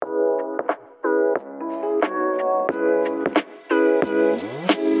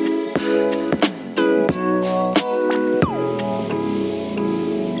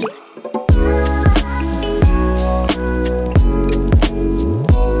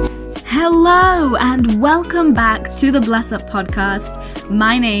Hello and welcome back to the Bless Up podcast.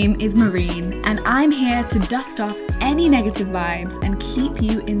 My name is Maureen and I'm here to dust off any negative vibes and keep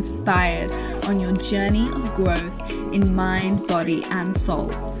you inspired on your journey of growth in mind, body and soul.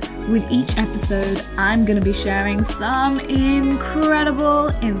 With each episode, I'm going to be sharing some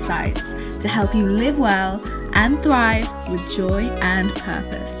incredible insights to help you live well and thrive with joy and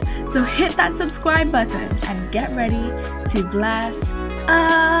purpose. So hit that subscribe button and get ready to bless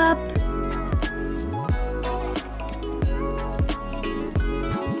up.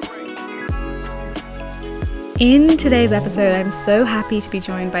 In today's episode, I'm so happy to be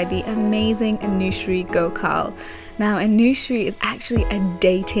joined by the amazing Anushri Gokhale. Now, Anushri is actually a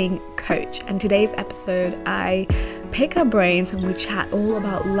dating coach, and today's episode, I pick her brains and we chat all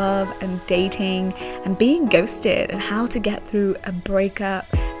about love and dating and being ghosted and how to get through a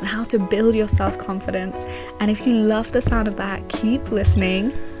breakup and how to build your self-confidence. And if you love the sound of that, keep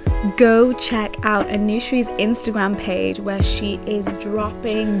listening. Go check out Anushri's Instagram page where she is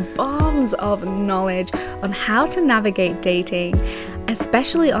dropping bombs of knowledge on how to navigate dating,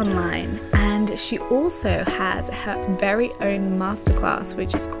 especially online. And she also has her very own masterclass,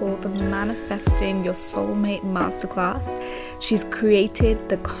 which is called the Manifesting Your Soulmate Masterclass. She's created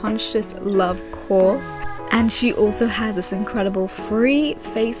the Conscious Love course, and she also has this incredible free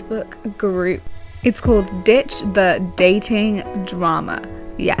Facebook group. It's called Ditch the Dating Drama.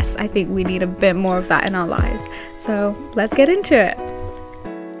 Yes, I think we need a bit more of that in our lives. So let's get into it.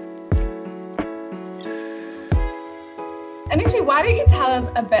 Anushri, why don't you tell us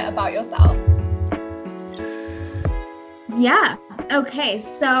a bit about yourself? Yeah. Okay.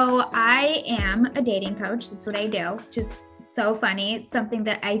 So I am a dating coach. That's what I do. Just so funny. It's something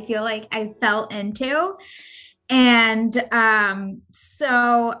that I feel like I fell into. And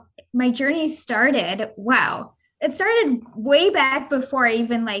so my journey started, it started way back before I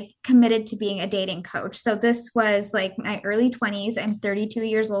even committed to being a dating coach. So this was my early 20s. I'm 32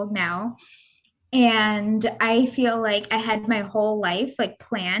 years old now. And I feel like I had my whole life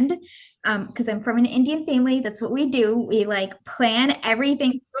planned because I'm from an Indian family. That's what we do. We plan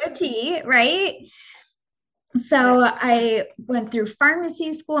everything to a T, right? So I went through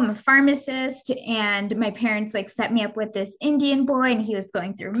pharmacy school. I'm a pharmacist, and my parents set me up with this Indian boy, and he was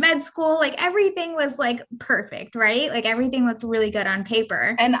going through med school. Everything was perfect, right? Everything looked really good on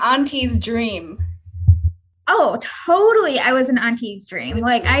paper. An auntie's dream. Oh, totally. I was an auntie's dream.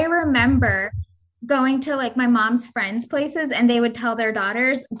 I remember going to my mom's friends' places, and they would tell their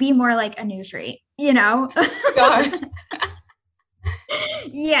daughters, be more like Anushri, God.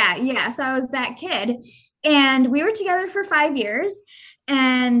 Yeah. So I was that kid. And we were together for 5 years,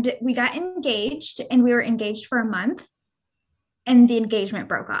 and we got engaged, and we were engaged for a month, and the engagement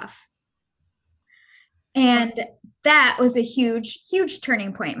broke off. And that was a huge, huge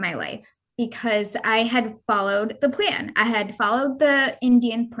turning point in my life because I had followed the plan. I had followed the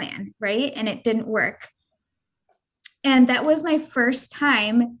Indian plan, right? And it didn't work. And that was my first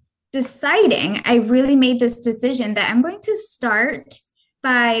time deciding. I really made this decision that I'm going to start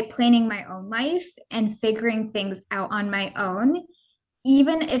by planning my own life and figuring things out on my own,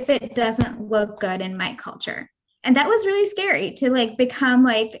 even if it doesn't look good in my culture. And that was really scary to become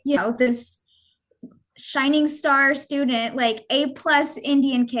this shining star student, A+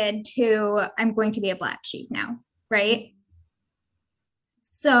 Indian kid to I'm going to be a black sheep now, right?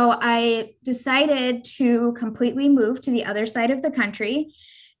 So I decided to completely move to the other side of the country,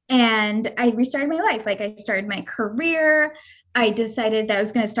 and I restarted my life. I started my career. I decided that I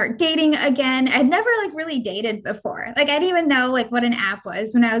was going to start dating again. I'd never really dated before. I didn't even know what an app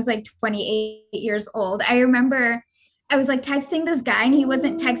was when I was 28 years old. I remember I was texting this guy and he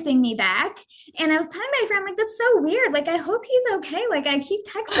wasn't texting me back. And I was telling my friend, that's so weird. I hope he's okay. I keep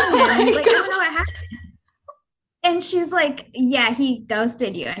texting him. I don't know what happened. And she's yeah, he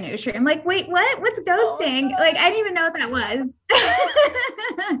ghosted you, Anushri. I'm wait, what? What's ghosting? Oh, no. I didn't even know what that was.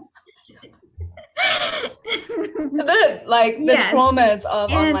 the traumas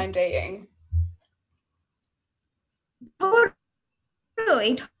of online dating.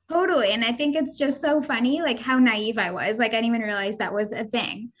 Totally. And I think it's just so funny, how naive I was. I didn't even realize that was a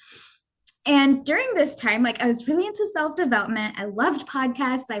thing. And during this time, I was really into self-development. I loved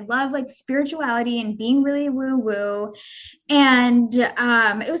podcasts. I love spirituality and being really woo-woo. And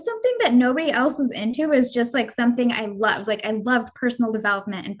it was something that nobody else was into. It was just something I loved. I loved personal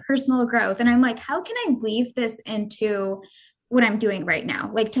development and personal growth. And I'm how can I weave this into what I'm doing right now,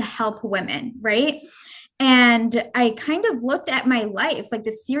 to help women, right? And I kind of looked at my life,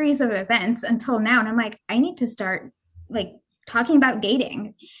 this series of events until now. And I'm I need to start talking about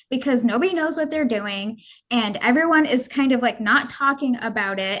dating, because nobody knows what they're doing and everyone is kind of like not talking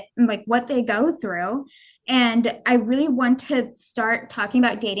about it and like what they go through. And I really want to start talking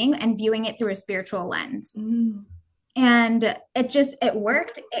about dating and viewing it through a spiritual lens. And it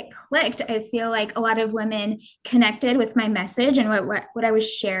worked, it clicked. I feel like a lot of women connected with my message and what I was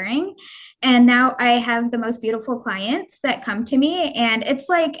sharing. And now I have the most beautiful clients that come to me, and it's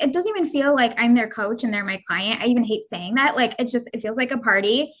like it doesn't even feel like I'm their coach and they're my client. I even hate saying that. Like it feels like a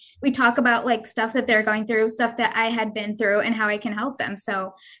party. We talk about like stuff that they're going through, stuff that I had been through, and how I can help them.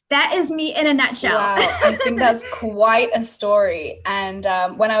 So that is me in a nutshell. Wow, I think that's quite a story. And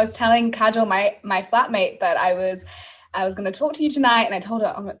when I was telling Kajal, my flatmate, that I was going to talk to you tonight, and I told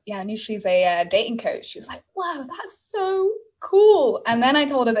her, oh, yeah, Anushrie's a dating coach. She was like, wow, that's so cool. And then I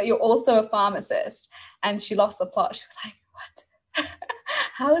told her that you're also a pharmacist, and she lost the plot. She was like, what?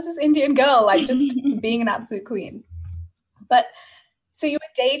 How is this Indian girl like just being an absolute queen? But so you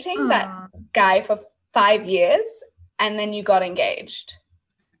were dating that guy for 5 years, and then you got engaged.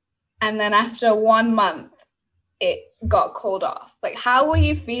 And then after 1 month, it got called off. Like, how were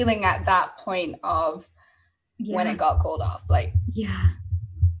you feeling at that point of when it got called off? Like,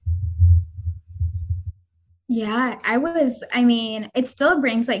 I mean, it still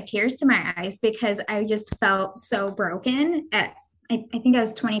brings like tears to my eyes because I just felt so broken at, I think I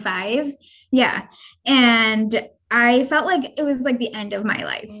was 25. Yeah. And I felt like it was like the end of my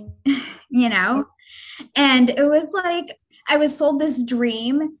life, you know? And it was like, I was sold this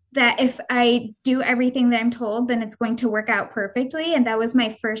dream that if I do everything that I'm told, then it's going to work out perfectly. And that was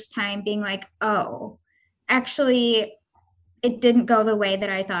my first time being like, oh, actually, it didn't go the way that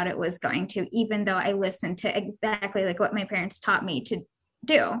I thought it was going to, even though I listened to exactly like what my parents taught me to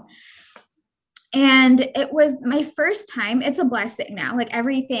do. And it was my first time. It's a blessing now. Like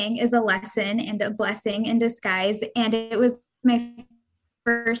everything is a lesson and a blessing in disguise. And it was my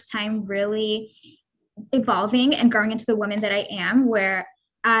first time really evolving and growing into the woman that I am, where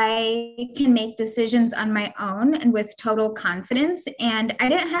I can make decisions on my own and with total confidence. And I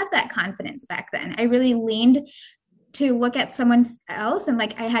didn't have that confidence back then. I really leaned to look at someone else, and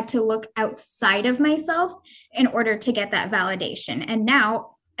like I had to look outside of myself in order to get that validation. And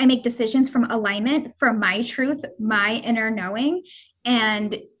now I make decisions from alignment, from my truth, my inner knowing.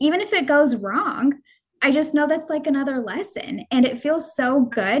 And even if it goes wrong, I just know that's like another lesson. And it feels so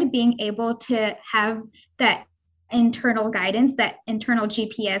good being able to have that internal guidance, that internal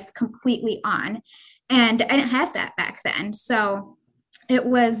GPS completely on. And I didn't have that back then. So it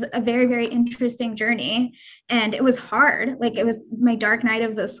was a very, very interesting journey. And it was hard. Like it was my dark night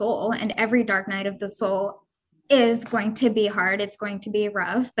of the soul. And every dark night of the soul is going to be hard. It's going to be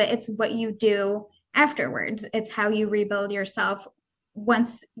rough, but it's what you do afterwards. It's how you rebuild yourself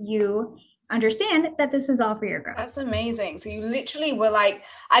once you understand that this is all for your growth. That's amazing. So you literally were like,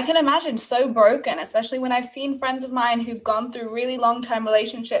 I can imagine, so broken, especially when I've seen friends of mine who've gone through really long-term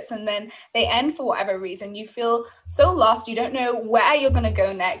relationships and then they end for whatever reason. You feel so lost. You don't know where you're going to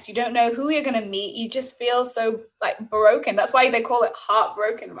go next. You don't know who you're going to meet. You just feel so like broken. That's why they call it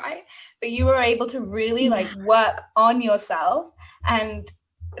heartbroken, right? But you were able to really like work on yourself. And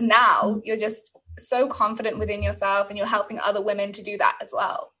now you're just so confident within yourself, and you're helping other women to do that as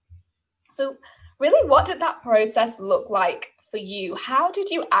well. So really, what did that process look like for you? How did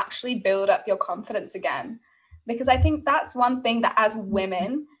you actually build up your confidence again? Because I think that's one thing that as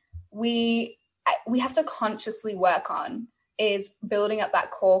women, we have to consciously work on, is building up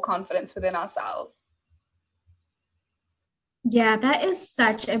that core confidence within ourselves. Yeah, that is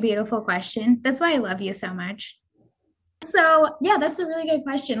such a beautiful question. That's why I love you so much. So yeah, that's a really good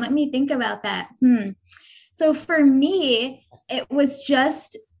question. Let me think about that. So for me, it was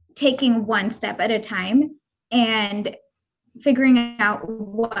just taking one step at a time and figuring out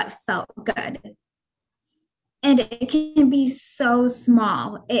what felt good. And it can be so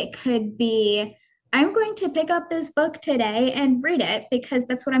small. It could be, I'm going to pick up this book today and read it because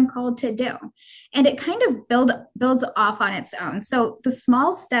that's what I'm called to do. And it kind of builds off on its own. So the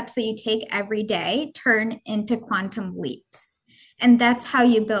small steps that you take every day turn into quantum leaps. And that's how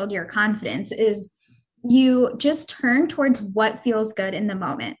you build your confidence, is you just turn towards what feels good in the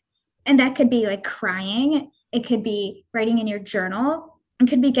moment. And that could be like crying. It could be writing in your journal. It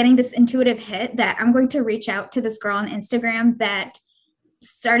could be getting this intuitive hit that I'm going to reach out to this girl on Instagram that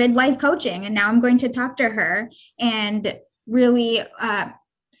started life coaching, and now I'm going to talk to her and really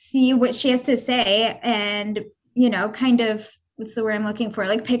see what she has to say, and, you know, kind of, what's the word I'm looking for?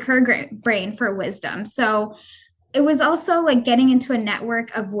 Like pick her brain for wisdom. So it was also like getting into a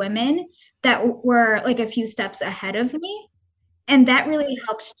network of women that were like a few steps ahead of me. And that really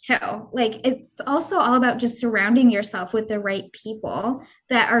helped too. Like it's also all about just surrounding yourself with the right people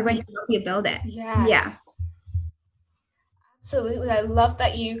that are going to help you build it. Yeah. Yes, absolutely. I love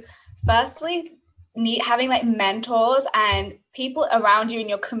that you firstly need having like mentors and people around you in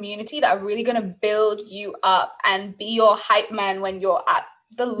your community that are really going to build you up and be your hype man when you're at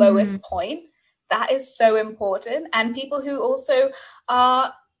the lowest point. That is so important. And people who also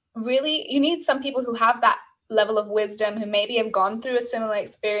are really, you need some people who have that level of wisdom, who maybe have gone through a similar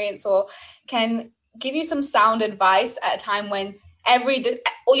experience or can give you some sound advice at a time when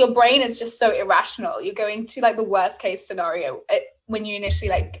or your brain is just so irrational. You're going to like the worst case scenario when you initially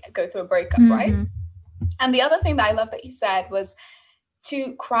like go through a breakup, right? And the other thing that I love that you said was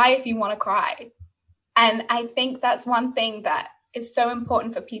to cry if you want to cry. And I think that's one thing that is so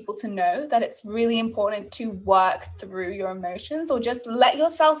important for people to know, that it's really important to work through your emotions or just let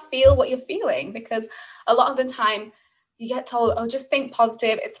yourself feel what you're feeling, because a lot of the time you get told, oh, just think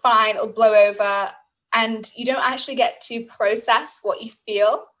positive, it's fine, it'll blow over, and you don't actually get to process what you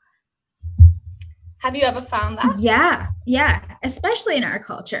feel. Have you ever found that? Yeah. Yeah. Especially in our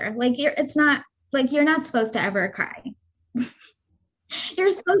culture. Like it's not like you're not supposed to ever cry. You're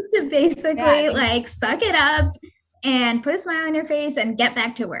supposed to basically like suck it up and put a smile on your face and get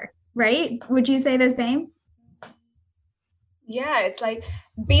back to work, right? Would you say the same? Yeah, it's like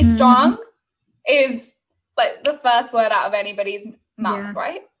be strong is like the first word out of anybody's mouth,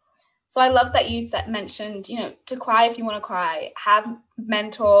 right? So I love that you mentioned, to cry if you want to cry, have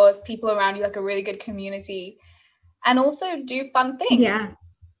mentors, people around you, like a really good community, and also do fun things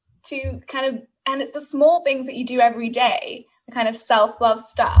to kind of, and it's the small things that you do every day, the kind of self-love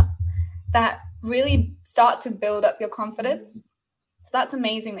stuff that really start to build up your confidence. So that's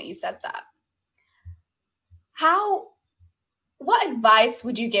amazing that you said that. What advice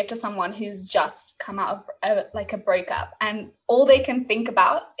would you give to someone who's just come out of a breakup and all they can think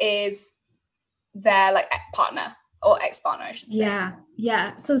about is their like partner or ex-partner, I should say?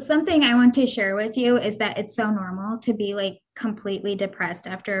 Yeah. So something I want to share with you is that it's so normal to be like completely depressed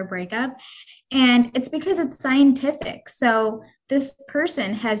after a breakup. And it's because it's scientific. So this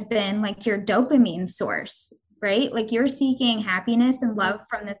person has been like your dopamine source, right? Like you're seeking happiness and love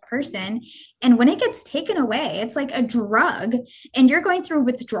from this person. And when it gets taken away, it's like a drug and you're going through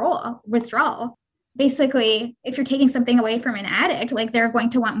withdrawal. Basically, if you're taking something away from an addict, like they're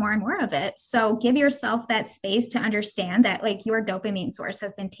going to want more and more of it. So give yourself that space to understand that like your dopamine source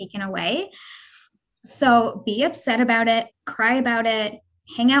has been taken away. So be upset about it, cry about it,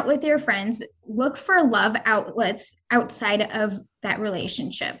 hang out with your friends, look for love outlets outside of that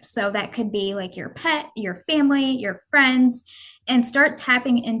relationship. So that could be like your pet, your family, your friends, and start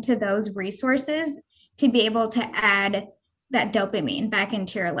tapping into those resources to be able to add that dopamine back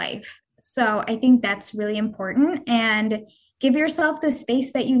into your life. So I think that's really important. And give yourself the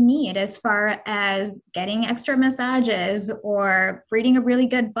space that you need as far as getting extra massages or reading a really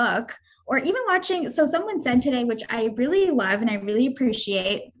good book or even watching. So someone said today, which I really love and I really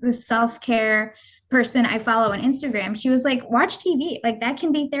appreciate, the self-care person I follow on Instagram, she was like, watch TV, like that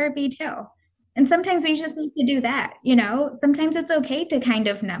can be therapy too. And sometimes we just need to do that, sometimes it's okay to kind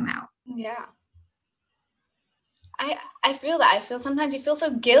of numb out. Yeah. I feel that. I feel sometimes you feel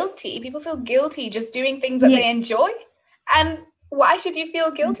so guilty. People feel guilty just doing things that they enjoy. And why should you feel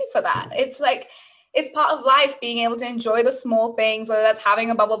guilty for that? It's like, it's part of life being able to enjoy the small things, whether that's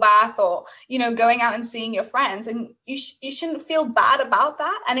having a bubble bath or, going out and seeing your friends. And you shouldn't feel bad about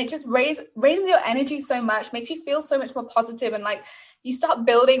that. And it just raises your energy so much, makes you feel so much more positive, and like you start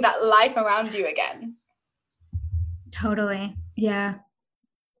building that life around you again. Totally. Yeah.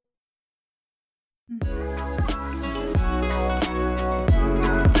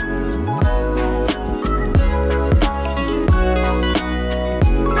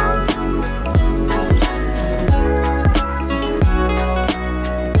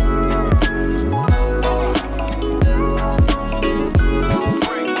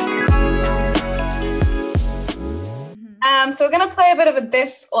 So we're going to play a bit of a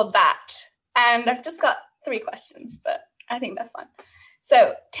this or that. And I've just got 3 questions, but I think they're fun.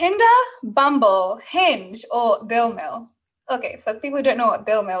 So Tinder, Bumble, Hinge, or Bill Mill? Okay, for people who don't know what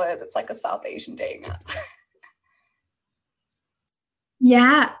Bill Mill is, it's like a South Asian dating app.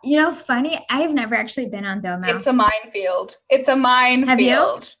 Yeah. Funny, I've never actually been on Bill Mill. It's a minefield. Have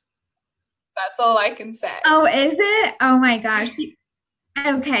you? That's all I can say. Oh, is it? Oh my gosh.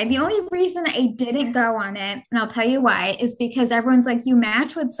 Okay, the only reason I didn't go on it, and I'll tell you why, is because everyone's like, you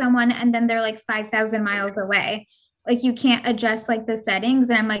match with someone and then they're like 5,000 miles away. Like you can't adjust like the settings.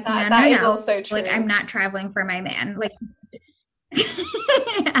 And I'm like, that is also true. Like I'm not traveling for my man. Like,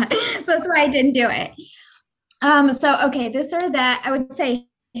 yeah. So that's why I didn't do it. So okay, this or that, I would say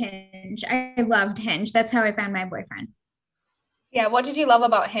Hinge. I loved Hinge. That's how I found my boyfriend. Yeah, what did you love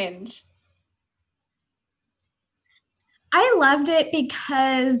about Hinge? I loved it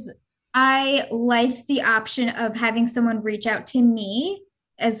because I liked the option of having someone reach out to me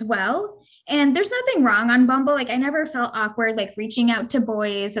as well. And there's nothing wrong on Bumble. Like I never felt awkward like reaching out to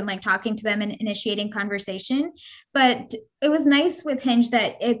boys and like talking to them and initiating conversation. But it was nice with Hinge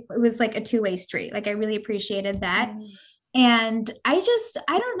that it was like a two-way street. Like I really appreciated that. Mm. And I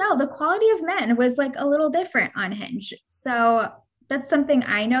don't know, the quality of men was like a little different on Hinge. So that's something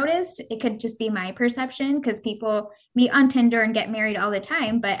I noticed. It could just be my perception because people meet on Tinder and get married all the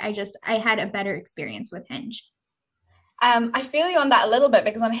time, but I had a better experience with Hinge. I feel you on that a little bit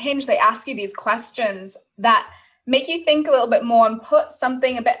because on Hinge they ask you these questions that make you think a little bit more and put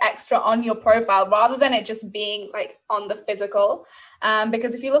something a bit extra on your profile rather than it just being like on the physical.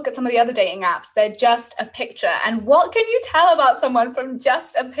 Because if you look at some of the other dating apps, they're just a picture. And what can you tell about someone from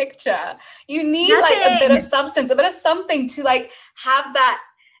just a picture? You need like a bit of Nothing. substance, a bit of something to like have that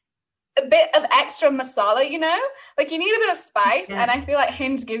a bit of extra masala, you know? Like you need a bit of spice. Yeah. And I feel like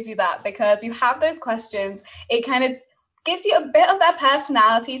Hinge gives you that because you have those questions. It kind of gives you a bit of their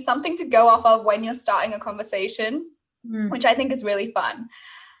personality, something to go off of when you're starting a conversation, which I think is really fun.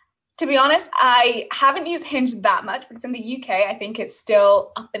 To be honest, I haven't used Hinge that much because in the UK, I think it's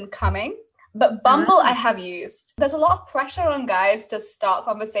still up and coming. But Bumble, I have used. There's a lot of pressure on guys to start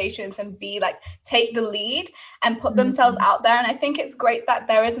conversations and be like, take the lead and put themselves out there. And I think it's great that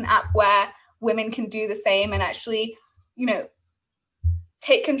there is an app where women can do the same and actually, you know,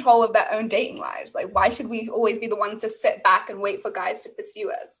 take control of their own dating lives. Like, why should we always be the ones to sit back and wait for guys to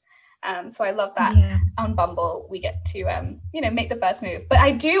pursue us? So I love that on Bumble we get to, you know, make the first move. But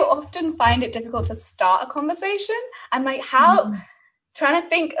I do often find it difficult to start a conversation. I'm like, trying to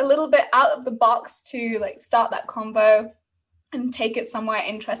think a little bit out of the box to like start that convo and take it somewhere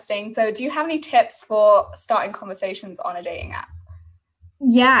interesting. So do you have any tips for starting conversations on a dating app?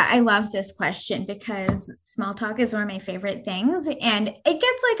 Yeah, I love this question because small talk is one of my favorite things. And it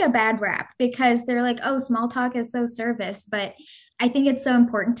gets like a bad rap because they're like, oh, small talk is so service. But I think it's so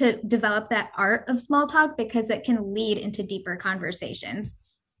important to develop that art of small talk because it can lead into deeper conversations.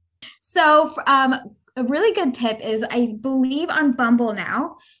 So, a really good tip is I believe on Bumble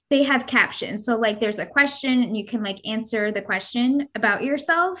now they have captions. So, like, there's a question and you can like answer the question about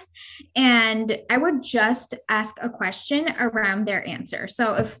yourself. And I would just ask a question around their answer.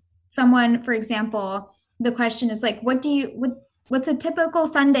 So, if someone, for example, the question is like, what's a typical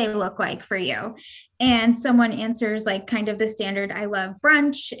Sunday look like for you? And someone answers like kind of the standard, I love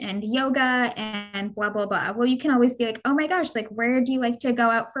brunch and yoga and blah, blah, blah. Well, you can always be like, oh my gosh, like, where do you like to go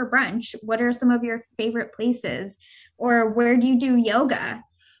out for brunch? What are some of your favorite places? Or where do you do yoga?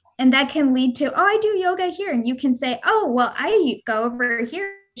 And that can lead to, oh, I do yoga here. And you can say, oh, well, I go over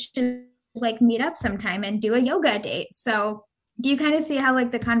here. We should like meet up sometime and do a yoga date. So do you kind of see how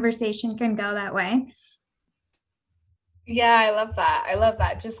like the conversation can go that way? Yeah, I love that. I love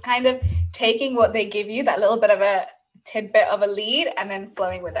that. Just kind of taking what they give you, that little bit of a tidbit of a lead, and then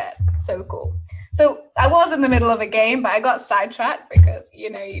flowing with it. So cool. So I was in the middle of a game, but I got sidetracked because you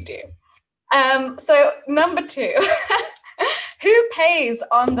know you do. So number two, who pays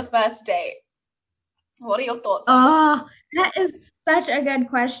on the first date? What are your thoughts on that? Oh, that is such a good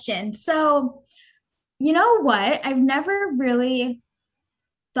question. So, you know what? I've never really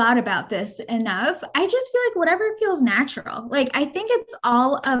thought about this enough. I just feel like whatever feels natural. Like, I think it's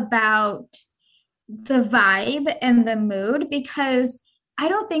all about the vibe and the mood because I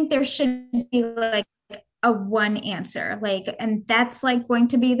don't think there should be like a one answer. Like, and that's like going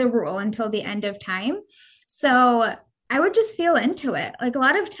to be the rule until the end of time. So I would just feel into it. Like, a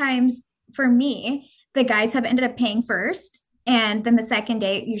lot of times for me, the guys have ended up paying first. And then the second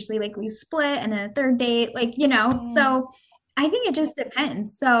date, usually like we split, and then the third date, like, so I think it just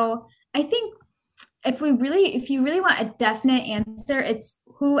depends. So I think if you really want a definite answer, it's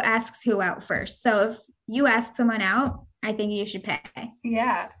who asks who out first. So if you ask someone out, I think you should pay.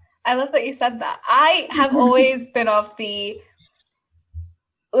 Yeah, I love that you said that. I have always been of the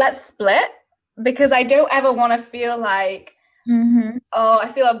let's split because I don't ever want to feel like, oh, I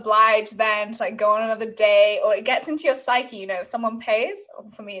feel obliged then to like go on another day, or it gets into your psyche, you know, if someone pays, or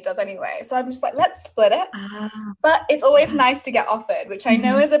for me it does anyway. So I'm just like, let's split it. But it's always nice to get offered, which I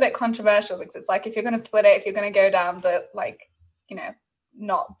know is a bit controversial because it's like, if you're going to split it, if you're going to go down the like, you know,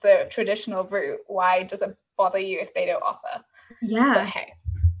 not the traditional route, why does it bother you if they don't offer? Yeah. But hey.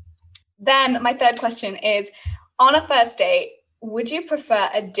 Then my third question is, on a first date, would you prefer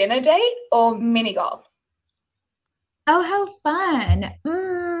a dinner date or mini golf? Oh, how fun.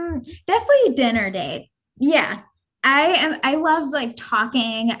 Definitely a dinner date Yeah. I love like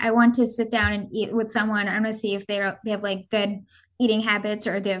talking. I want to sit down and eat with someone. I want to see if they have like good eating habits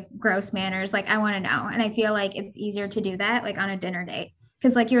or they have gross manners. Like I want to know. And I feel like it's easier to do that like on a dinner date.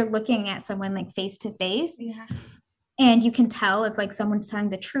 Because like you're looking at someone like face to face. Yeah. And you can tell if like someone's telling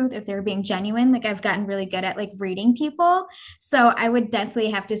the truth, if they're being genuine. Like I've gotten really good at like reading people. So I would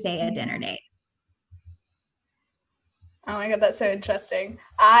definitely have to say a dinner Yeah. date. Oh my God, that's so interesting.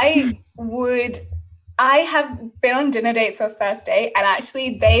 I have been on dinner dates for first date, and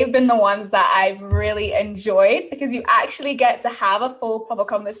actually they've been the ones that I've really enjoyed because you actually get to have a full proper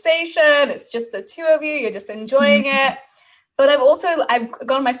conversation. It's just the two of you, you're just enjoying Mhm. it. But I've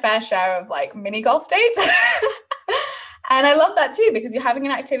gone my fair share of like mini golf dates. And I love that too because you're having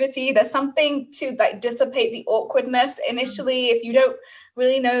an activity. There's something to like dissipate the awkwardness initially if you don't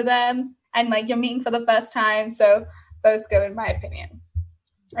really know them and like you're meeting for the first time. So both go in my opinion.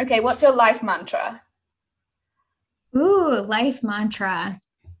 Okay, what's your life mantra? Ooh, life mantra.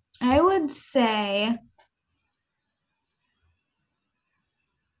 I would say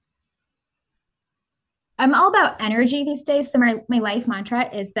I'm all about energy these days. So my life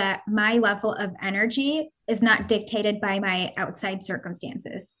mantra is that my level of energy is not dictated by my outside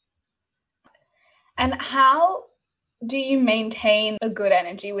circumstances. And how do you maintain a good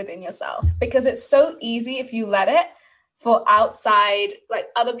energy within yourself? Because it's so easy if you let it for outside, like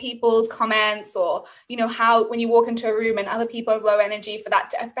other people's comments, or, you know, how when you walk into a room and other people have low energy for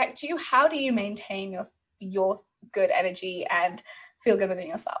that to affect you. How do you maintain your good energy and feel good within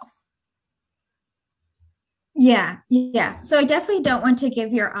yourself? Yeah, yeah. So I definitely don't want to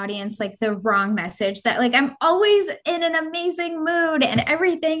give your audience like the wrong message that like I'm always in an amazing mood and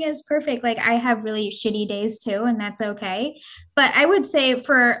everything is perfect. Like I have really shitty days too, and that's okay. But I would say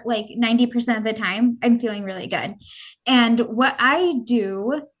for like 90% of the time, I'm feeling really good. And what I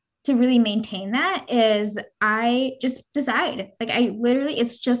do to really maintain that is I just decide. Like I literally,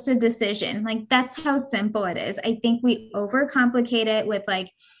 it's just a decision. Like that's how simple it is. I think we overcomplicate it with like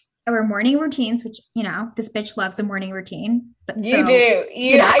our morning routines, which, you know, this bitch loves a morning routine. But You so, do. you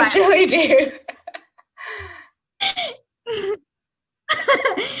You know, actually do.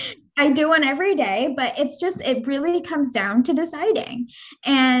 I do one every day, but it's just, it really comes down to deciding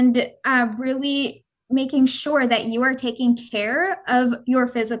and really making sure that you are taking care of your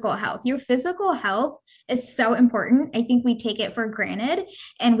physical health. Your physical health is so important. I think we take it for granted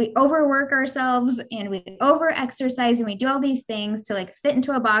and we overwork ourselves and we over exercise and we do all these things to like fit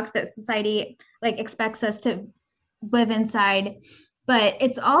into a box that society like expects us to live inside, but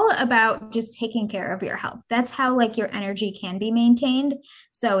it's all about just taking care of your health. That's how like your energy can be maintained.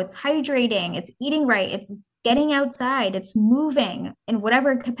 So it's hydrating, it's eating right, it's getting outside, it's moving in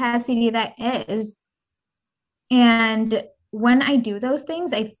whatever capacity that is. And when I do those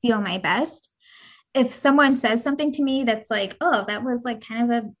things, I feel my best. If someone says something to me that's like, oh, that was like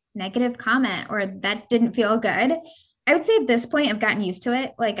kind of a negative comment or that didn't feel good, I would say at this point I've gotten used to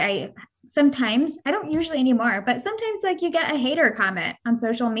it. Like I sometimes, I don't usually anymore, but sometimes like you get a hater comment on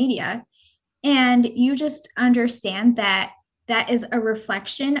social media and you just understand that that is a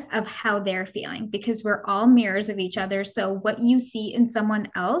reflection of how they're feeling because we're all mirrors of each other. So what you see in someone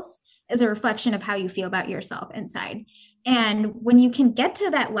else is a reflection of how you feel about yourself inside. And when you can get to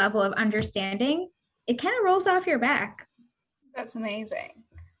that level of understanding, it kind of rolls off your back. That's amazing.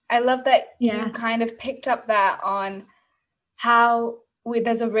 I love that you Yeah. kind of picked up that on how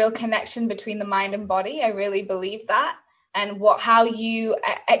there's a real connection between the mind and body. I really believe that. And how you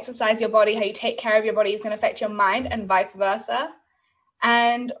exercise your body, how you take care of your body is going to affect your mind and vice versa.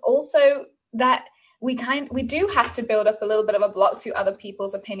 And also that we do have to build up a little bit of a block to other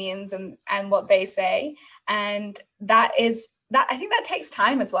people's opinions and what they say. And that I think that takes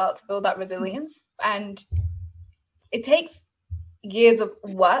time as well to build that resilience. And it takes years of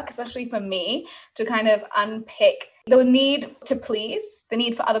work, especially for me, to kind of unpick the need to please, the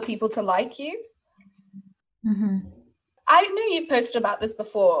need for other people to like you. Mm-hmm. I know you've posted about this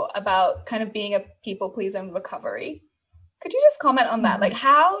before, about kind of being a people pleaser in recovery. Could you just comment on that? Like, Mm-hmm.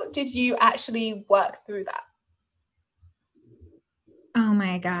 how did you actually work through that? Oh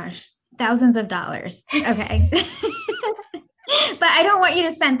my gosh. Thousands of dollars. Okay. But I don't want you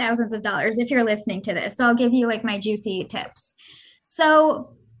to spend thousands of dollars if you're listening to this. So I'll give you like my juicy tips.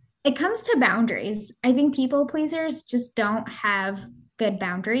 So it comes to boundaries. I think people pleasers just don't have good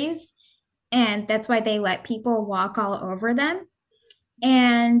boundaries. And that's why they let people walk all over them.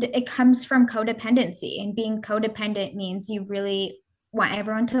 And it comes from codependency. And being codependent means you really want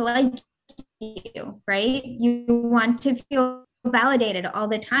everyone to like you, right? You want to feel validated all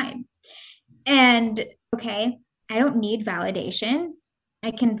the time. And okay, I don't need validation.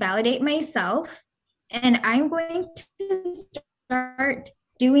 I can validate myself And I'm going to start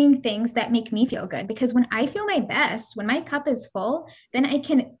doing things that make me feel good, because when I feel my best, when my cup is full, then it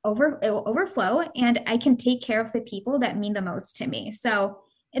will overflow, and I can take care of the people that mean the most to me. So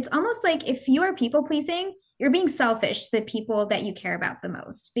it's almost like if you are people pleasing, you're being selfish to the people that you care about the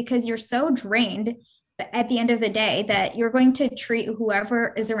most, because you're so drained at the end of the day that you're going to treat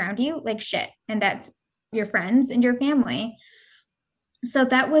whoever is around you like shit. And that's your friends and your family. So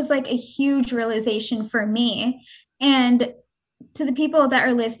that was like a huge realization for me. And to the people that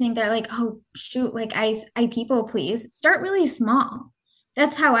are listening, they're like, oh shoot, like I people please. Start really small.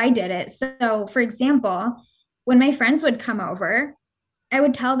 That's how I did it. So for example, when my friends would come over, I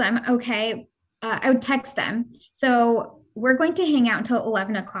would tell them, okay, I would text them. So we're going to hang out until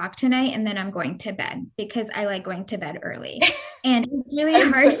 11 o'clock tonight, and then I'm going to bed because I like going to bed early. And it's really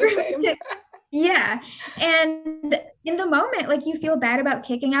hard for me to, yeah. And in the moment, like you feel bad about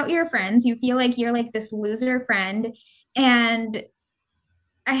kicking out your friends. You feel like you're like this loser friend. And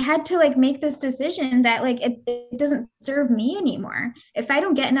I had to like make this decision that like it doesn't serve me anymore. If I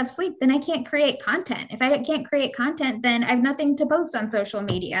don't get enough sleep, then I can't create content. If I can't create content, then I have nothing to post on social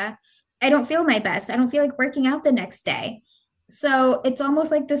media. I don't feel my best. I don't feel like working out the next day. So it's almost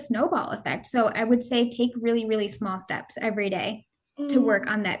like the snowball effect. So I would say take really, really small steps every day to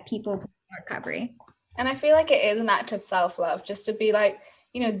work on that people recovery. And I feel like it is an act of self-love just to be like,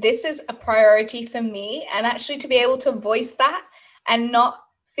 you know, this is a priority for me, and actually to be able to voice that and not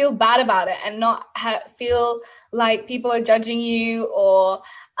feel bad about it, and not feel like people are judging you or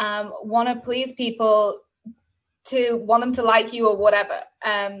want to please people to want them to like you or whatever.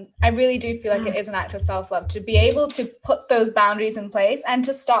 I really do feel like it is an act of self-love to be able to put those boundaries in place and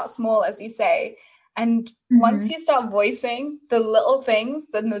to start small, as you say. And once you start voicing the little things,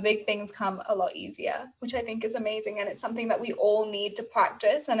 then the big things come a lot easier, which I think is amazing. And it's something that we all need to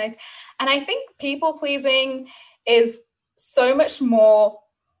practice. And I think people pleasing is so much more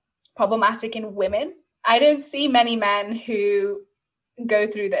problematic in women. I don't see many men who go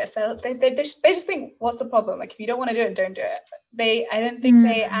through this. They just think, what's the problem? Like, if you don't want to do it, don't do it. I don't think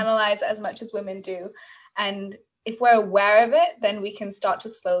they analyze as much as women do. And if we're aware of it, then we can start to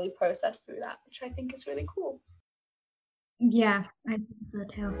slowly process through that, which I think is really cool. Yeah, I think so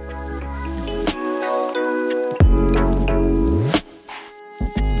too.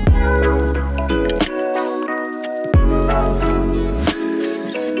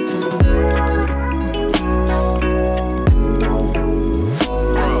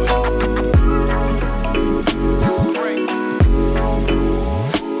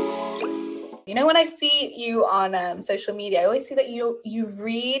 You know, when I see you on social media, I always see that you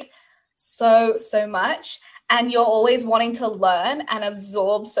read so much, and you're always wanting to learn and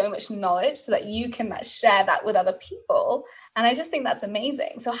absorb so much knowledge so that you can share that with other people. And I just think that's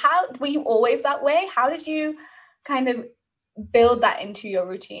amazing. So how were you always that way? How did you kind of build that into your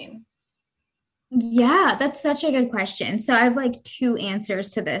routine? Yeah, that's such a good question. So I have like two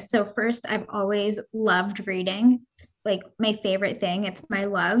answers to this. So first, I've always loved reading. It's like my favorite thing. It's my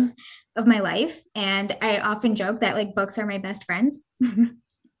love of my life. And I often joke that like books are my best friends.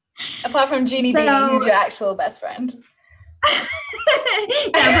 Apart from Jeannie Beanie, who's your actual best friend.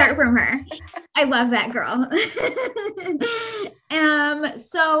 Yeah, apart from her. I love that girl.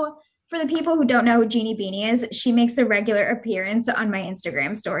 So for the people who don't know who Jeannie Beanie is, she makes a regular appearance on my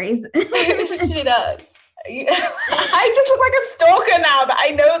Instagram stories. She does. I just look like a stalker now that I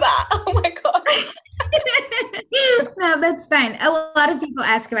know that. Oh my God. No, that's fine. A lot of people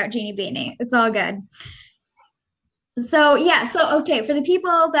ask about Jeannie Beanie. It's all good. So yeah, okay, for the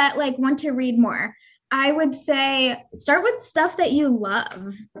people that like want to read more, I would say start with stuff that you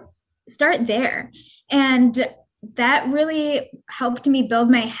love. Start there. And that really helped me build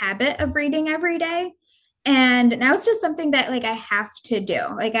my habit of reading every day. And now it's just something that like I have to do.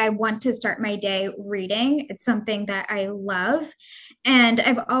 Like I want to start my day reading. It's something that I love. And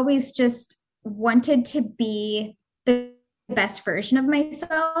I've always just wanted to be the best version of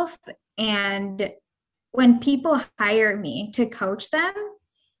myself. And when people hire me to coach them,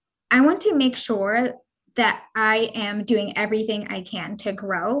 I want to make sure that I am doing everything I can to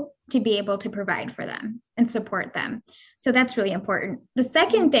grow, to be able to provide for them and support them. So that's really important. The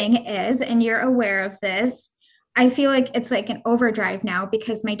second thing is, and you're aware of this, I feel like it's like an overdrive now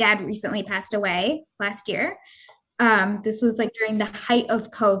because my dad recently passed away last year. This was like during the height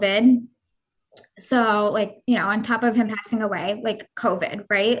of COVID. So like, you know, on top of him passing away, like COVID,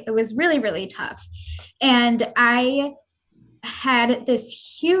 right? It was really, really tough. And I had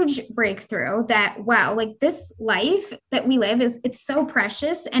this huge breakthrough that, wow, like this life that we live it's so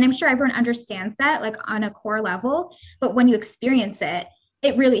precious. And I'm sure everyone understands that like on a core level, but when you experience it,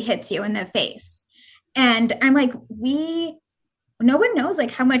 it really hits you in the face. And I'm like, no one knows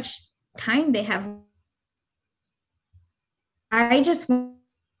like how much time they have. I just want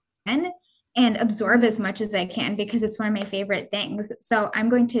and absorb as much as I can because it's one of my favorite things. So I'm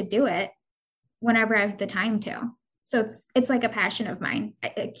going to do it whenever I have the time to. So it's like a passion of mine.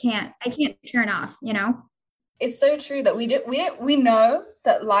 I can't turn off, you know? It's so true that we know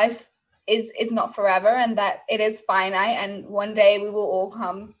that life is not forever and that it is finite, and one day we will all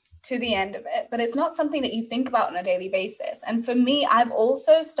come to the end of it, but it's not something that you think about on a daily basis. And for me, I've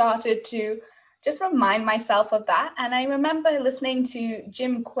also started to just remind myself of that. And I remember listening to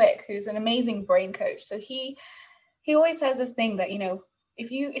Jim Quick, who's an amazing brain coach. So he always says this thing that,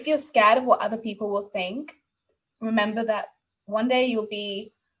 if you're scared of what other people will think, remember that one day you'll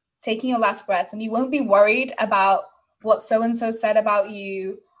be taking your last breaths and you won't be worried about what so-and-so said about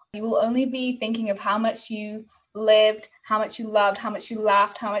you. You will only be thinking of how much you lived, how much you loved, how much you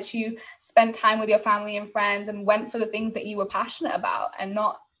laughed, how much you spent time with your family and friends and went for the things that you were passionate about, and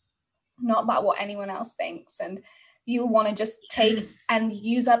not about what anyone else thinks. And you'll want to just take and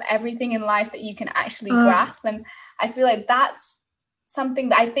use up everything in life that you can actually grasp. And I feel like that's something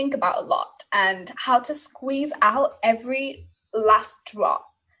that I think about a lot, and how to squeeze out every last drop,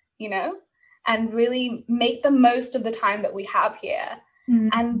 and really make the most of the time that we have here. Mm-hmm.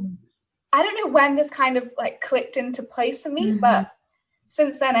 And I don't know when this kind of like clicked into place for me, but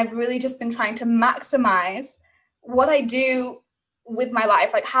since then I've really just been trying to maximize what I do with my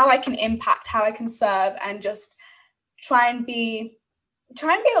life, like how I can impact, how I can serve, and just try and be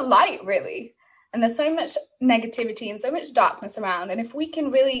a light, really. And there's so much negativity and so much darkness around. And if we can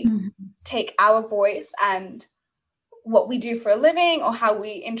really take our voice and what we do for a living, or how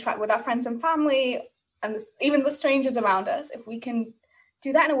we interact with our friends and family, and even the strangers around us, if we can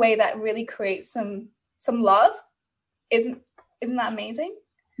do that in a way that really creates some love, isn't that amazing?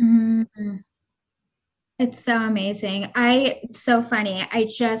 Mm-hmm. It's so amazing. It's so funny. I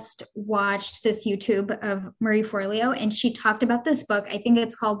just watched this YouTube of Marie Forleo, and she talked about this book. I think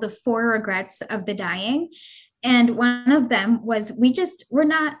it's called The Four Regrets of the Dying. And one of them was we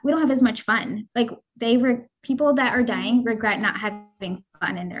don't have as much fun. Like people that are dying regret not having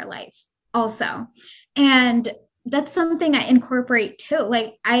fun in their life also. And that's something I incorporate too.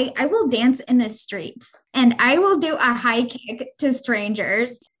 Like I will dance in the streets, and I will do a high kick to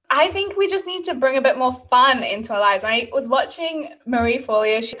strangers. I think we just need to bring a bit more fun into our lives. I was watching Marie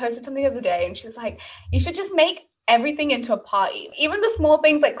Forleo. She posted something the other day, and she was like, you should just make everything into a party. Even the small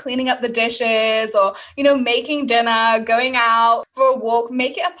things like cleaning up the dishes, or, making dinner, going out for a walk,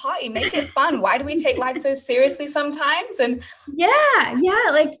 make it a party, make it fun. Why do we take life so seriously sometimes? And yeah.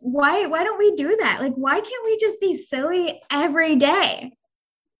 Like, why don't we do that? Like, why can't we just be silly every day?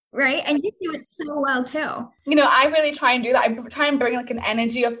 Right. And you do it so well too. I really try and do that. I try and bring like an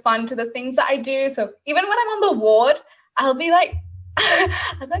energy of fun to the things that I do. So even when I'm on the ward, I'll be like,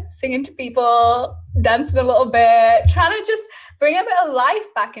 I'm like singing to people, dancing a little bit, trying to just bring a bit of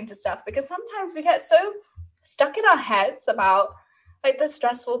life back into stuff, because sometimes we get so stuck in our heads about like the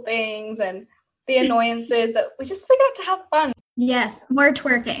stressful things and the annoyances that we just forget to have fun. Yes. More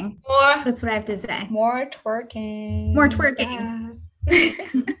twerking. That's what I have to say. More twerking. Yeah.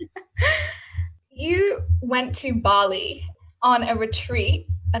 You went to Bali on a retreat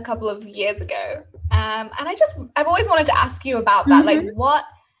a couple of years ago. And I've always wanted to ask you about that. Like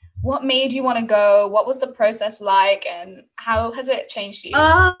what made you want to go? What was the process like? And how has it changed you?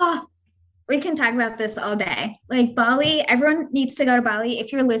 We can talk about this all day. Like Bali, everyone needs to go to Bali.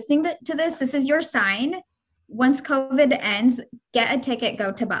 If you're listening to this is your sign. Once COVID ends, get a ticket,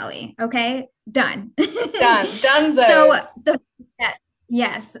 go to Bali. Okay? Done. Done.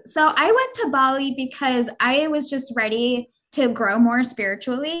 Yes. So I went to Bali because I was just ready to grow more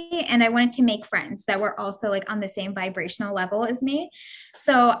spiritually, and I wanted to make friends that were also like on the same vibrational level as me.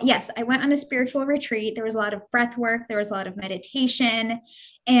 So yes, I went on a spiritual retreat. There was a lot of breath work. There was a lot of meditation,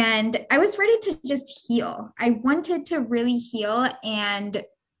 and I was ready to just heal. I wanted to really heal and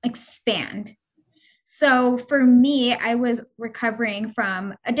expand. So for me, I was recovering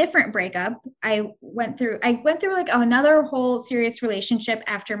from a different breakup. I went through like another whole serious relationship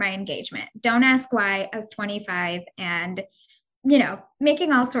after my engagement. Don't ask why. I was 25 and,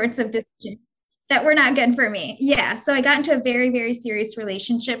 making all sorts of decisions that were not good for me. Yeah. So I got into a very, very serious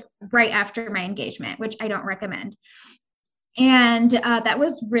relationship right after my engagement, which I don't recommend. And that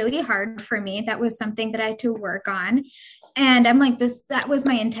was really hard for me. That was something that I had to work on. And I'm like, that was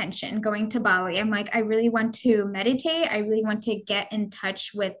my intention going to Bali. I'm like, I really want to meditate. I really want to get in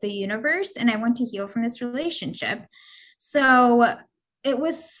touch with the universe, and I want to heal from this relationship. So it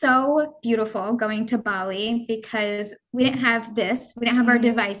was so beautiful going to Bali because we didn't have our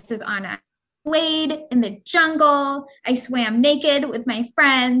devices on us. played in the jungle. I swam naked with my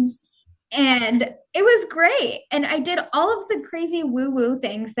friends, and it was great. And I did all of the crazy woo-woo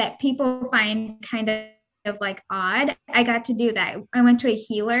things that people find kind of like odd. I got to do that. I went to a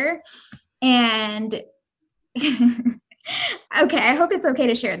healer, and okay, I hope it's okay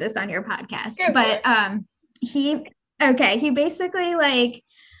to share this on your podcast. Go but he he basically like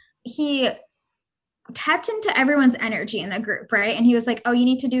he tapped into everyone's energy in the group, right? And he was like, oh, you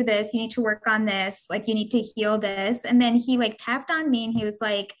need to do this, you need to work on this, like you need to heal this. And then he like tapped on me and he was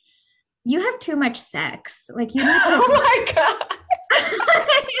like, you have too much sex, like you need to oh my god.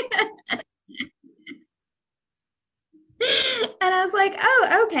 And I was like,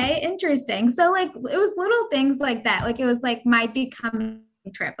 oh, okay, interesting. So like it was little things like that. Like it was like my becoming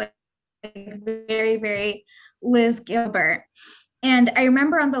trip, like very, very Liz Gilbert. And I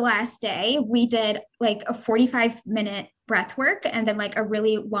remember on the last day, we did like a 45-minute breath work and then like a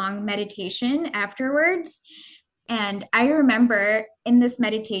really long meditation afterwards. And I remember in this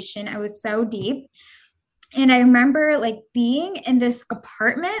meditation, I was so deep. And I remember like being in this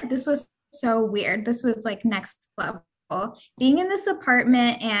apartment. This was so weird. This was like next level. Being in this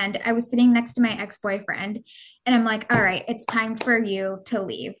apartment, and I was sitting next to my ex-boyfriend, and I'm like, all right, it's time for you to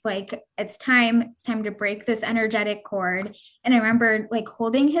leave. Like it's time to break this energetic cord. And I remember like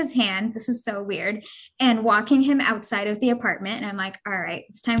holding his hand, this is so weird, and walking him outside of the apartment. And I'm like, all right,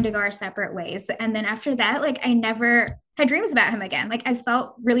 it's time to go our separate ways. And then after that, like I never had dreams about him again. Like I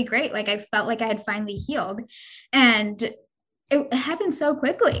felt really great. Like I felt like I had finally healed. And it happened so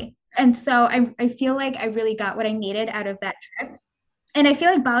quickly. And so I feel like I really got what I needed out of that trip. And I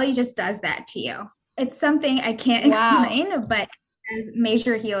feel like Bali just does that to you. It's something I can't explain, but has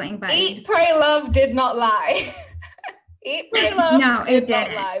major healing vibes. Eat, pray, love did not lie. Eat, pray, love no, did it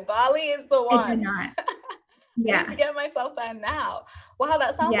didn't. not lie. Bali is the one. It did not. Yeah. I need to get myself there now. Wow,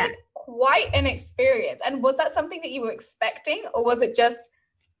 that sounds like quite an experience. And was that something that you were expecting, or was it just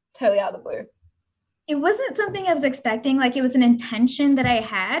totally out of the blue? It wasn't something I was expecting. Like it was an intention that I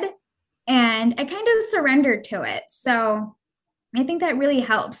had, and I kind of surrendered to it. So I think that really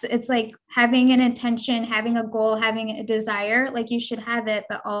helps. It's like having an intention, having a goal, having a desire, like you should have it,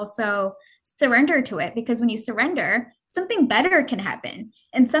 but also surrender to it, because when you surrender, something better can happen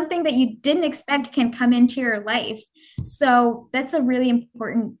and something that you didn't expect can come into your life. So that's a really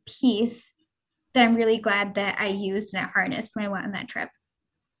important piece that I'm really glad that I used and I harnessed when I went on that trip.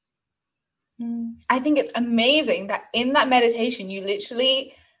 I think it's amazing that in that meditation, you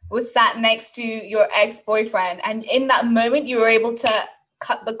literally was sat next to your ex-boyfriend, and in that moment you were able to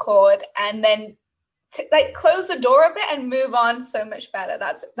cut the cord and then like close the door a bit and move on so much better.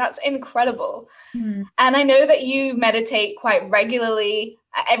 That's incredible. And I know that you meditate quite regularly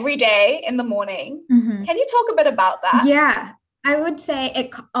every day in the morning. Can you talk a bit about that? Yeah, I would say it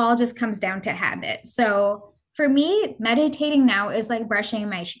all just comes down to habit. So for me, meditating now is like brushing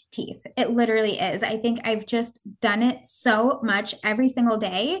my teeth. It literally is. I think I've just done it so much every single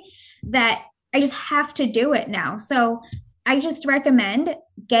day that I just have to do it now. So I just recommend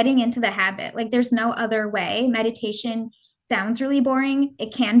getting into the habit. Like there's no other way. Meditation sounds really boring.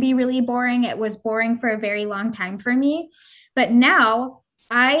 It can be really boring. It was boring for a very long time for me. But now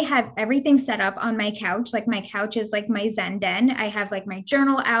I have everything set up on my couch. Like my couch is like my Zen den. I have like my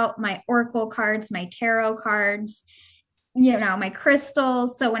journal out, my oracle cards, my tarot cards, you know, my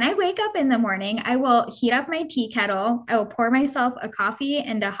crystals. So when I wake up in the morning, I will heat up my tea kettle. I will pour myself a coffee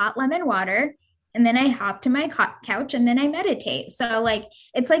and a hot lemon water. And then I hop to my couch and then I meditate. So like,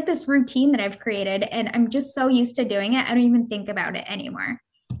 it's like this routine that I've created, and I'm just so used to doing it. I don't even think about it anymore.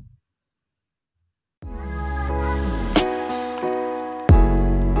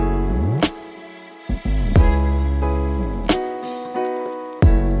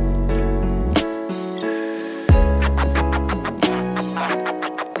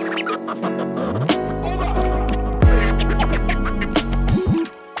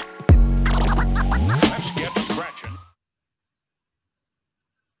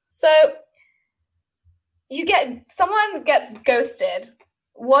 So someone gets ghosted.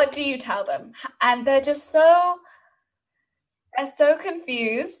 What do you tell them? And they're so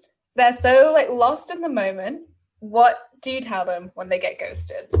confused. They're so like lost in the moment. What do you tell them when they get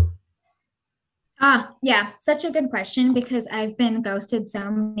ghosted? Yeah, such a good question, because I've been ghosted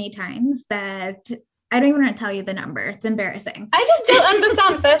so many times that I don't even want to tell you the number. It's embarrassing. I just don't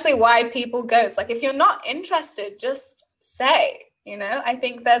understand, firstly, why people ghost. Like, if you're not interested, just say, you know. I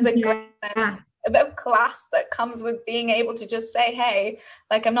think there's a bit of class that comes with being able to just say, hey,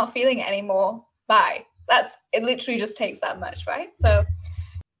 like, I'm not feeling it anymore. Bye. It literally just takes that much, right? So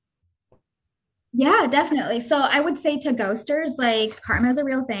yeah, definitely. So I would say to ghosters, like, karma is a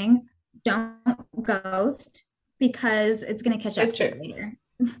real thing. don't ghost because it's going to catch up It's to true. you later.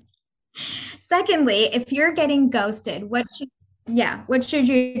 Secondly, if you're getting ghosted, what should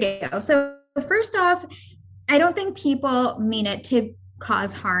you do? So first off, I don't think people mean it to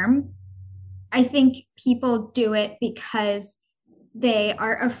cause harm. I think people do it because they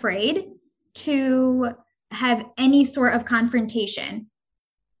are afraid to have any sort of confrontation.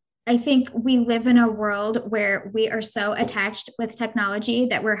 I think we live in a world where we are so attached with technology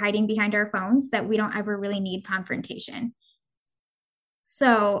that we're hiding behind our phones that we don't ever really need confrontation.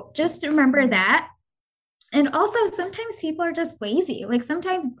 So just remember that. And also, sometimes people are just lazy. Like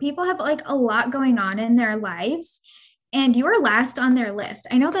sometimes people have like a lot going on in their lives and you're last on their list.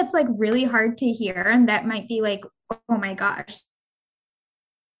 I know that's like really hard to hear and that might be like, oh my gosh.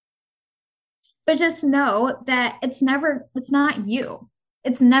 But just know that it's not you.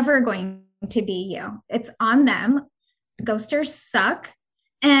 It's never going to be you. It's on them. Ghosters suck.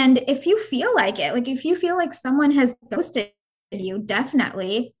 And if you feel like it, like if you feel like someone has ghosted you,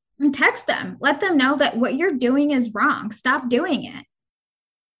 definitely text them. Let them know that what you're doing is wrong. Stop doing it.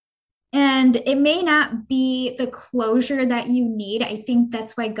 And it may not be the closure that you need. I think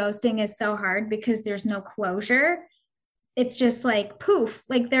that's why ghosting is so hard because there's no closure. It's just like poof,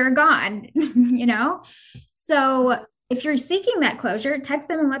 like they're gone, you know? So if you're seeking that closure, text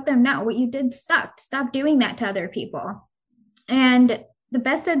them and let them know what you did sucked. Stop doing that to other people. And the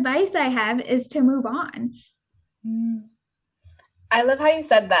best advice I have is to move on. I love how you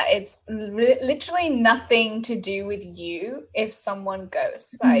said that. It's literally nothing to do with you if someone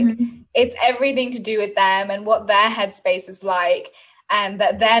ghosts. Like, it's everything to do with them and what their headspace is like, and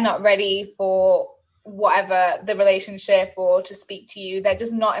that they're not ready for whatever the relationship or to speak to you. They're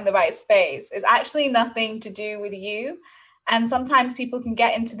just not in the right space. It's actually nothing to do with you. And sometimes people can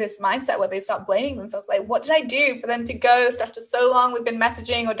get into this mindset where they start blaming themselves, like, what did I do for them to ghost after so long we've been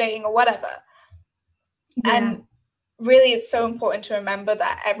messaging or dating or whatever? Yeah. And really, it's so important to remember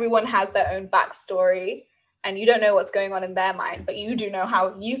that everyone has their own backstory and you don't know what's going on in their mind, but you do know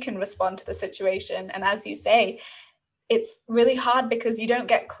how you can respond to the situation. And as you say, it's really hard because you don't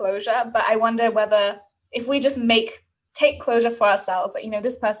get closure. But I wonder whether if we just take closure for ourselves, that, you know,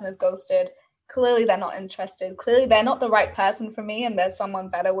 this person is ghosted. Clearly, they're not interested. Clearly, they're not the right person for me and there's someone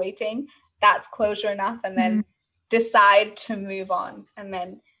better waiting. That's closure enough. And then decide to move on. And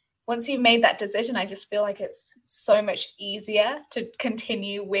then once you've made that decision, I just feel like it's so much easier to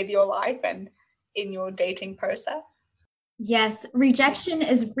continue with your life and in your dating process. Yes, rejection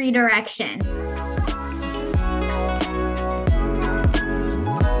is redirection.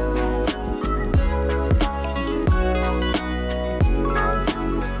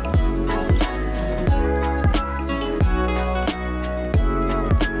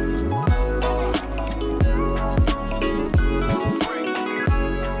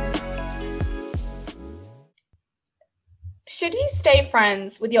 Should you stay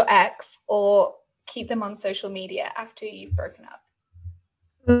friends with your ex or keep them on social media after you've broken up?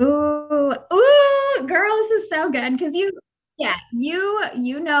 Ooh, girl, this is so good because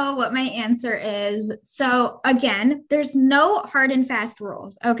you know what my answer is. So again, there's no hard and fast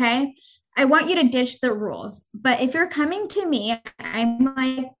rules, okay? I want you to ditch the rules. But if you're coming to me, I'm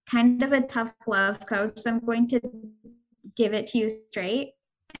like kind of a tough love coach, so I'm going to give it to you straight,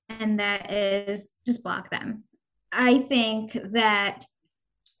 and that is just block them. I think that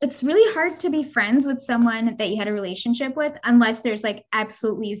it's really hard to be friends with someone that you had a relationship with unless there's like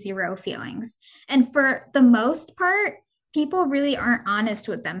absolutely zero feelings. And for the most part, people really aren't honest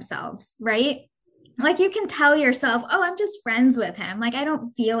with themselves, right? Like you can tell yourself, oh, I'm just friends with him. Like I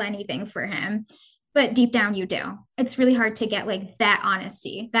don't feel anything for him. But deep down, you do. It's really hard to get like that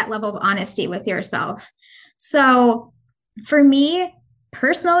honesty, that level of honesty with yourself. So for me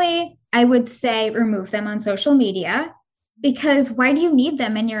personally, I would say remove them on social media because why do you need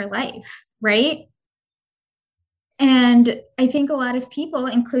them in your life, right? And I think a lot of people,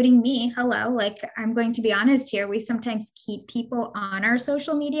 including me, like I'm going to be honest here, we sometimes keep people on our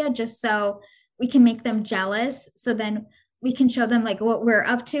social media just so we can make them jealous. So then we can show them like what we're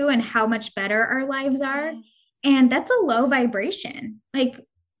up to and how much better our lives are. And that's a low vibration. Like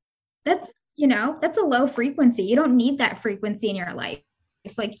that's a low frequency. You don't need that frequency in your life.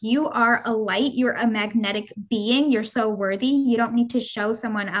 If like you are a light, you're a magnetic being, you're so worthy, you don't need to show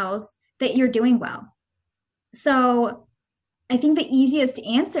someone else that you're doing well. So I think the easiest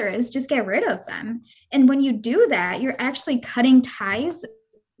answer is just get rid of them. And when you do that, you're actually cutting ties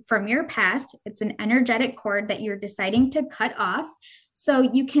from your past. It's an energetic cord that you're deciding to cut off so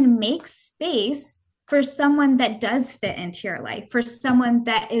you can make space for someone that does fit into your life, for someone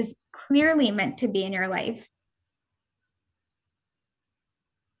that is clearly meant to be in your life.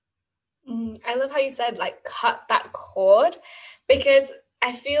 I love how you said like cut that cord, because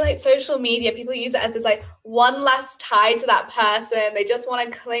I feel like social media, people use it as this like one last tie to that person. They just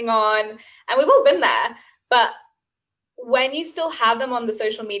want to cling on. And we've all been there. But when you still have them on the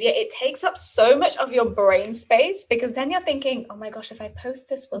social media, it takes up so much of your brain space, because then you're thinking, oh my gosh, if I post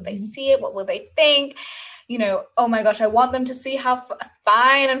this, will they see it? What will they think? You know, oh my gosh, I want them to see how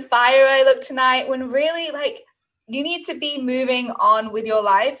fine and fire I look tonight. When really, like, you need to be moving on with your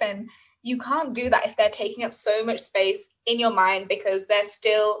life, and you can't do that if they're taking up so much space in your mind, because they're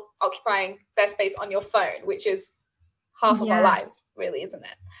still occupying their space on your phone, which is half of our lives, really, isn't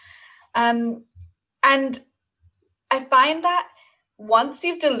it? And I find that once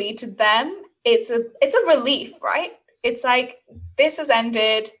you've deleted them, it's a relief, right? It's like, this has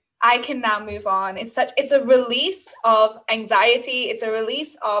ended. I can now move on. It's a release of anxiety. It's a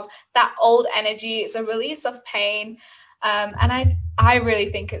release of that old energy. It's a release of pain. And I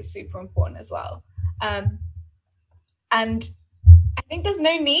really think it's super important as well. And I think there's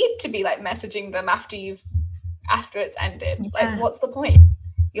no need to be like messaging them after it's ended. Like, what's the point?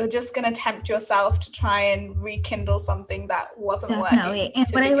 You're just going to tempt yourself to try and rekindle something that wasn't working. And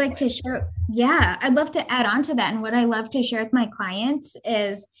what I like to share, I'd love to add on to that. And what I love to share with my clients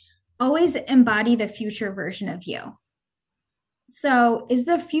is always embody the future version of you. So is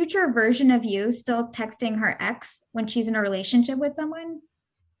the future version of you still texting her ex when she's in a relationship with someone?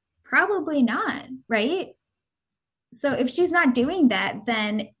 Probably not, right? So if she's not doing that,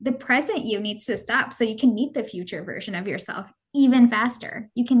 then the present you needs to stop so you can meet the future version of yourself even faster.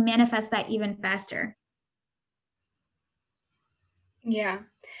 You can manifest that even faster. Yeah.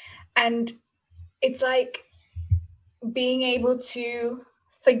 And it's like being able to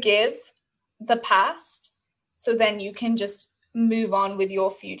forgive the past, so then you can just move on with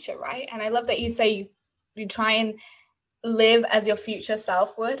your future, right? And I love that you say you try and live as your future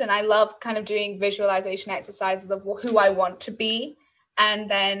self would. And I love kind of doing visualization exercises of who I want to be,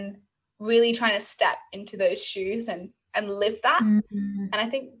 and then really trying to step into those shoes and live that. And I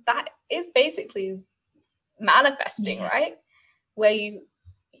think that is basically manifesting, right? Where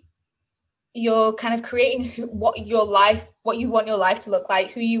you're kind of creating what you want your life to look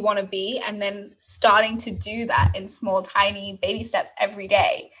like, who you want to be, and then starting to do that in small, tiny baby steps every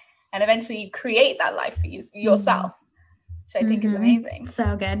day. And eventually you create that life for yourself, which I think is amazing.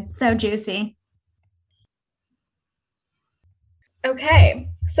 So good. So juicy. Okay,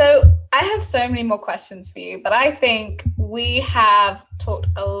 so I have so many more questions for you, but I think we have talked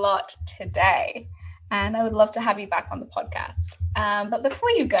a lot today, and I would love to have you back on the podcast. But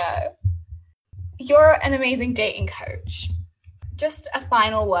before you go, you're an amazing dating coach. Just a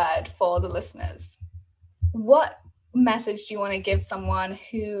final word for the listeners. What message do you want to give someone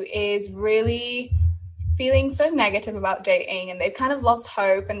who is really feeling so negative about dating, and they've kind of lost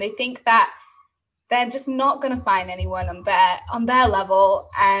hope, and they think that they're just not going to find anyone on their level,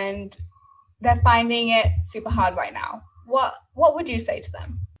 and they're finding it super hard right now? What would you say to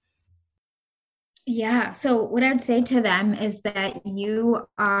them? Yeah. So what I would say to them is that you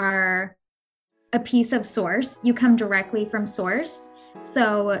are a piece of source. You come directly from source.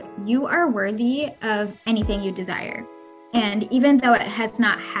 So you are worthy of anything you desire. And even though it has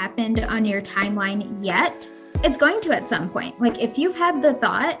not happened on your timeline yet, it's going to at some point. Like, if you've had the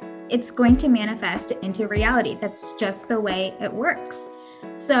thought, it's going to manifest into reality. That's just the way it works.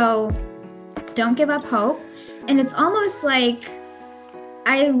 So don't give up hope. And it's almost like,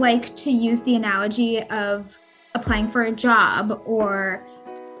 I like to use the analogy of applying for a job or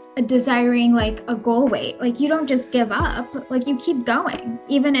desiring like a goal weight. Like, you don't just give up, like you keep going,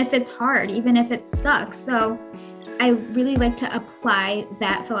 even if it's hard, even if it sucks. So I really like to apply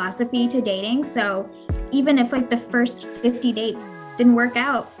that philosophy to dating. So even if like the first 50 dates didn't work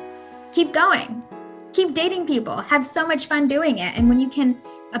out, keep going, keep dating people, have so much fun doing it. And when you can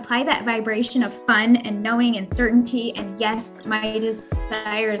apply that vibration of fun and knowing and certainty, and yes, my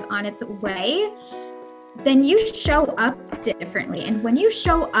desire is on its way, then you show up differently. And when you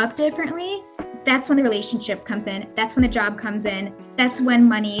show up differently, that's when the relationship comes in. That's when the job comes in. That's when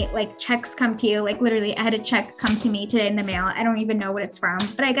money, like checks come to you. Like, literally, I had a check come to me today in the mail. I don't even know what it's from,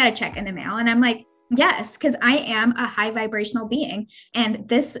 but I got a check in the mail. And I'm like, yes, because I am a high vibrational being, and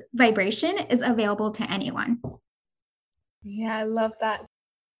this vibration is available to anyone. Yeah, I love that.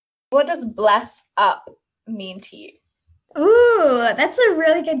 What does bless up mean to you? Ooh, that's a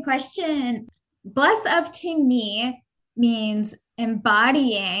really good question. Bless up to me means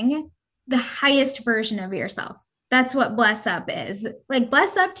embodying the highest version of yourself. That's what bless up is. Like,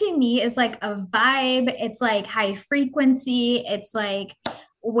 bless up to me is like a vibe. It's like high frequency. It's like,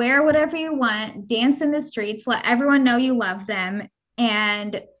 wear whatever you want, dance in the streets, let everyone know you love them.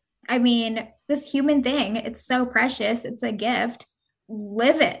 And I mean, this human thing, it's so precious. It's a gift.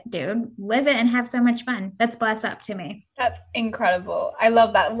 Live it, dude. Live it and have so much fun. That's bless up to me. That's incredible. I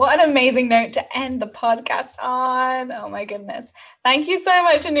love that. What an amazing note to end the podcast on. Oh my goodness. Thank you so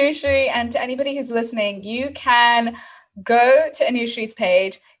much, Anushri. And to anybody who's listening, you can go to Anushri's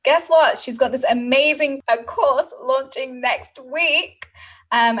page. Guess what? She's got this amazing course launching next week.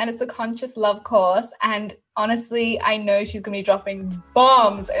 And it's the Conscious Love course. And honestly, I know she's going to be dropping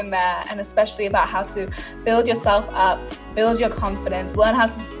bombs in there, and especially about how to build yourself up, build your confidence, learn how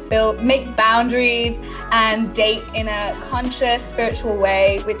to make boundaries and date in a conscious, spiritual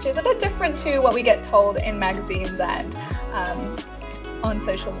way, which is a bit different to what we get told in magazines and on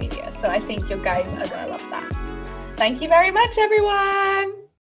social media. So I think you guys are going to love that. Thank you very much, everyone.